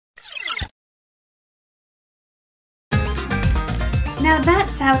Now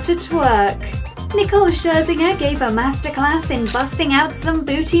that's how to twerk. Nicole Scherzinger gave a masterclass in busting out some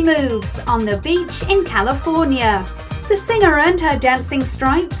booty moves on the beach in California. The singer earned her dancing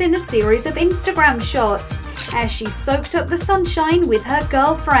stripes in a series of Instagram shots as she soaked up the sunshine with her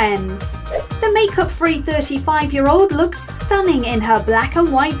girlfriends. The makeup-free 35-year-old looked stunning in her black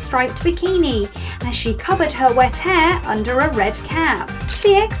and white striped bikini as she covered her wet hair under a red cap.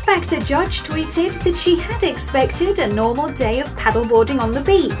 The X Factor judge tweeted that she had expected a normal day of paddleboarding on the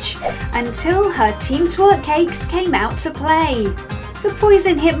beach until her Team Twerk cakes came out to play. The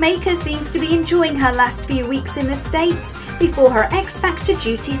Poison hitmaker seems to be enjoying her last few weeks in the States before her X Factor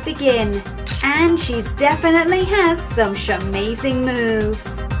duties begin. And she's definitely has some shamazing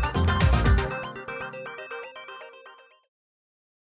moves.